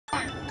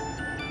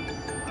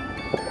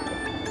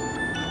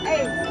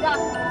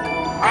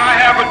I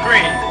have a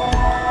dream.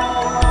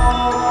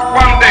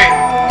 One day,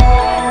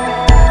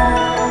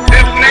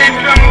 this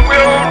nation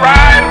will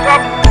rise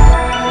up,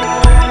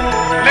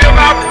 live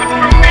out the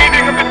true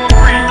meaning of its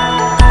creed.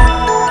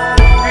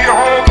 We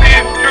hold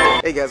these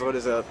truths. Hey guys, what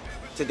is up?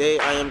 Today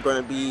I am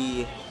going to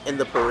be in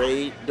the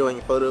parade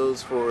doing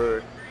photos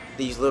for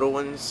these little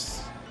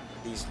ones.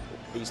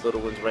 These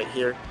little ones right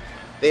here.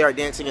 They are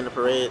dancing in the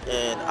parade,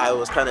 and I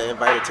was kind of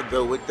invited to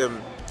go with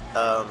them.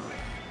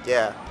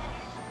 Yeah,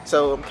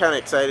 so I'm kind of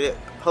excited.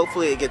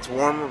 Hopefully it gets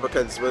warmer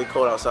because it's really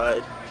cold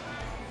outside.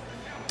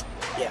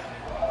 Yeah.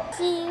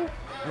 See you.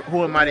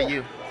 Who am I to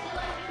you?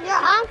 Your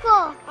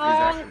uncle.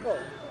 Our Exactly. uncle.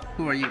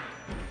 Who are you?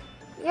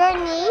 Your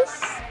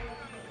niece.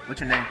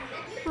 What's your name?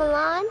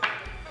 Milan.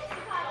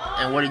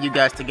 And what are you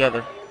guys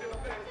together?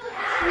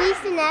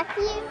 Niece and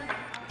nephew.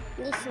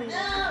 Niece and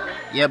nephew.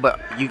 Yeah, but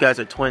you guys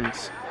are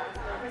twins.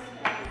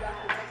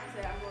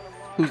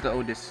 Who's the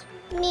oldest?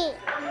 Me.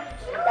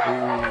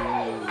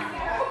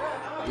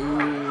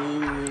 Ooh.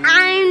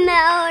 I'm the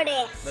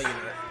oldest. No, you're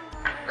not.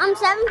 I'm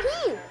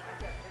 17.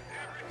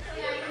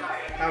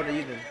 How old are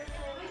you then?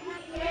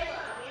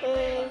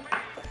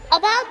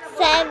 About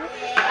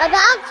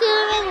 2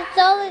 minutes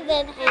older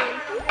than him.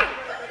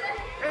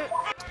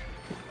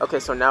 Okay,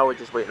 so now we're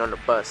just waiting on the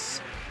bus,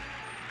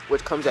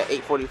 which comes at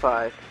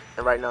 8:45,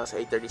 and right now it's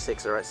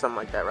 8:36 or something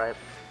like that, right?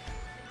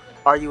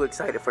 Are you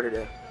excited for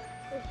today?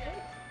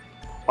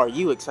 Are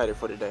you excited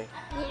for today?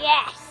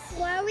 Yes.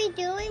 What are we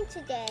doing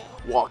today?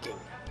 Walking.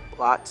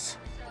 Lots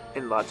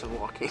and lots of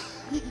walking.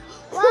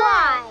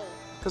 Why?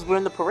 Because we're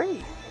in the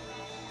parade.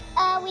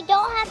 We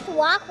don't have to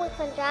walk. We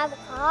can drive a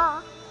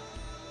car.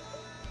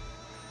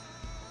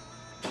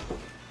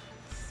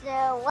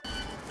 So what?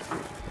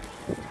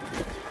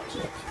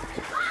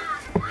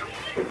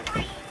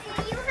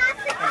 You have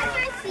to put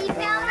your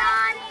seatbelt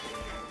on.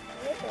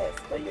 Yes,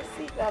 put your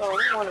seatbelt on.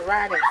 You want to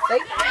ride in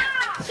safety?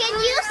 Can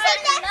you sit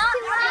next to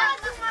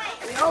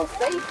me? No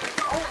safety.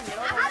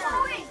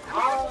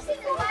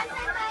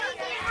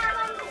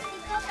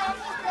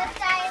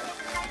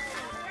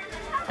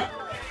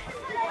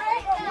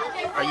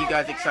 Are you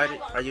guys excited?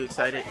 Are you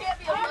excited? Yes.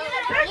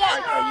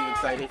 Are you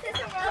excited?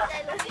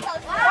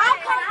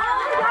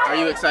 Are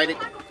you excited?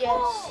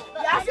 Yes.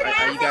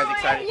 Are you guys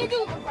excited?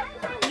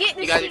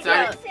 You guys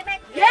excited?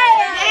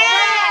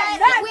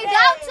 Yeah. We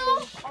got to.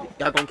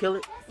 Y'all gonna kill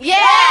it? Yeah.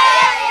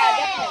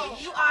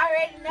 You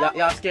already know.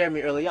 Y'all scared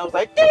me earlier. I was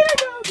like, damn,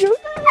 you.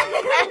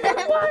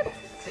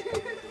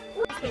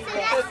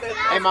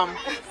 Hey, mama.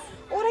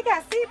 Oh, they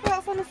got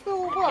seatbelts on the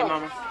school bus. Hey,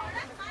 mama.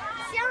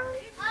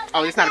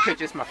 Oh, it's not a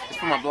picture. It's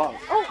for my blog.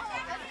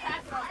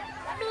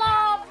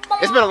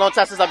 It's been a long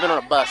time since I've been on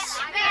a bus.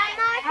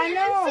 I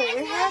know.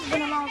 It has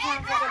been a long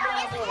time since I've been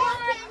on a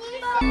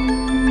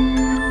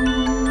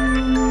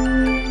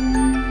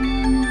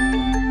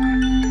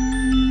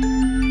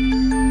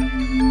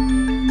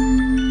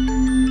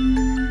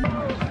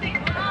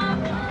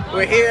bus.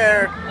 We're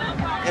here,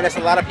 and there's a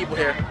lot of people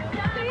here.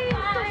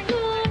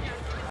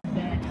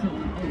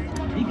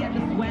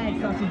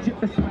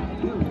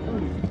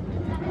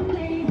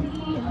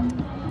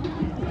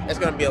 It's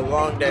gonna be a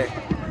long day.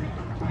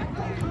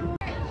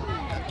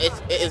 It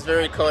is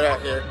very cold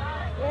out here.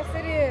 Yes,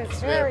 it is.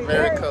 It's Very,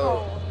 very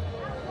cold.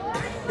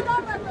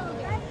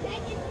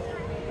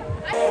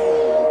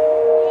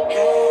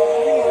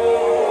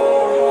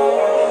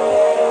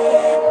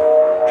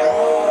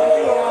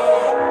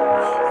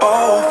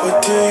 Oh,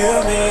 what do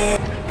you mean?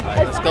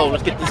 Alright, let's go.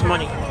 Let's get this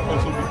money.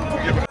 What do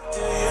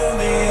you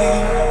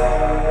mean?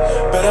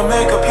 Better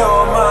make up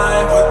your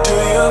mind. What do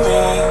you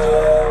mean?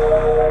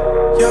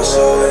 You're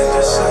so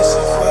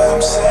indecisive. What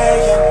I'm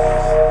saying.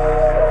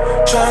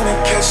 Trying to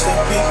catch the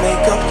beat,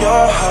 make up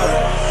your heart.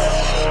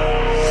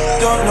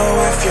 Don't know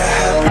if you're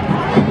happy.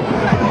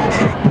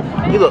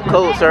 You look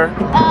cold, sir.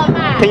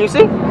 Can you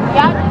see?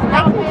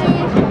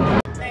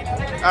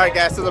 Alright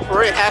guys, so the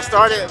parade has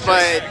started,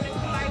 but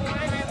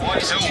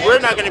we're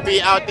not going to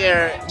be out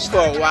there for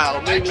a while.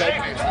 Maybe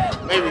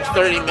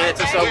 30 minutes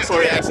or so before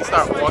we actually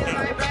start walking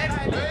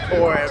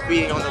or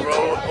being on the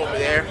road over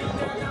there.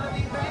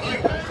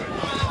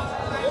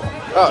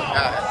 Oh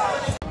God.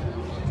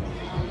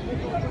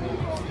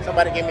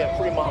 Somebody gave me a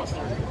free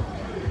monster.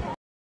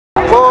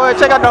 Boy,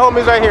 check out the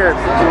homies right here.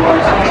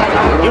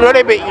 You know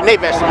they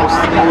vegetables.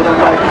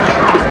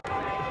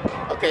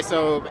 Okay,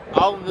 so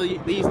all of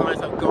these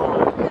lines have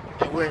gone,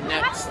 and we're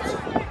next.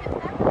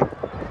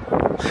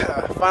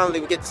 Finally,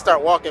 we get to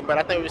start walking, but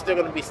I think we're still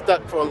going to be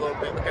stuck for a little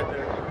bit because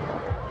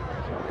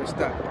we're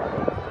stuck.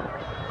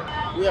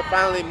 We are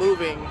finally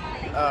moving,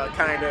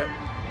 kind of.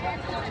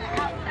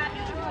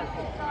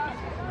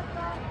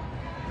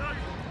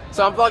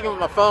 So I'm vlogging with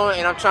my phone,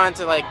 and I'm trying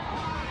to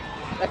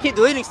I keep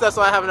deleting stuff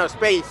so I have enough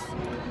space.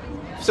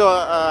 So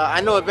I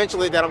know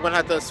eventually that I'm going to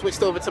have to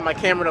switch over to my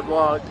camera to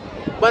vlog,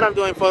 but I'm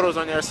doing photos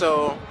on there,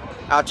 so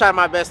I'll try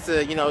my best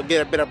to,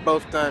 get a bit of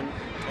both done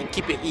and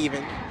keep it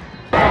even.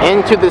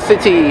 Into the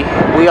city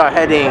we are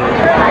heading.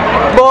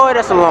 Boy,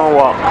 that's a long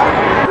walk.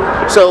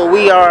 So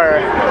we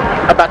are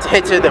about to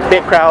head to the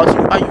big crowds.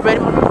 Are you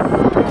ready?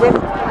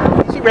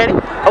 She ready?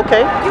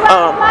 Okay.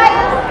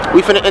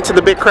 We finna enter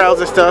the big crowds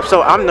and stuff,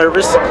 so I'm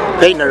nervous.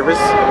 They nervous,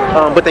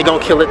 but they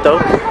gonna kill it though.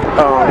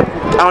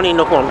 I don't even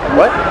know who I'm.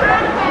 What?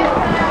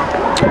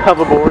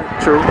 Hoverboard.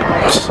 True.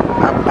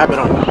 I've been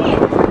on.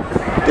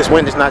 This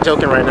wind is not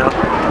joking right now.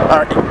 All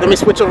right, let me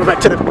switch over back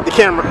to the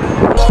camera.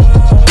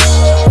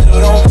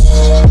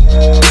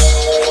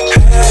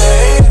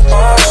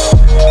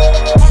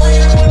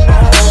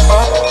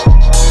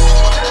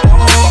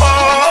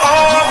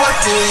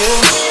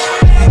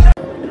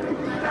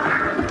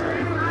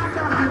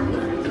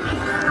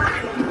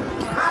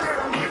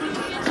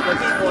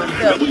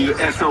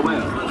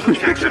 WSOL,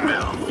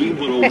 Jacksonville,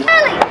 E101.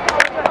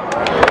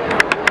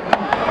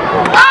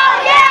 Oh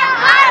yeah,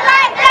 I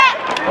like that.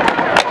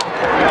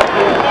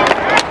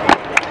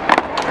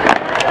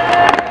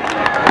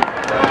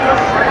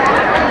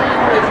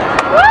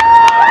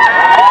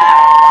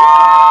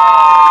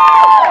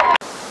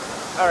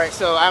 All right,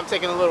 so I'm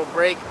taking a little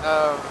break.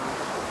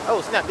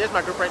 Oh snap! There's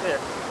my group right there.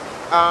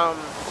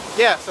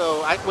 Yeah,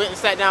 so I went and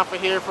sat down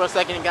here for a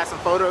second and got some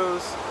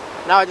photos.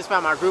 Now I just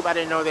found my group. I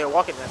didn't know they were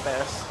walking that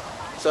fast.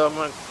 So I'm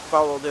going to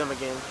follow them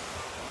again.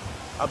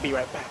 I'll be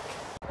right back.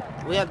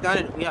 We have done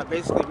it. We have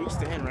basically reached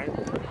the end, right?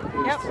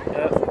 Yep.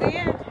 The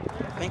end.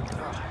 I think.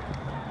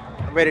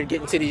 I'm ready to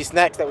get into these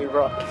snacks that we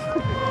brought.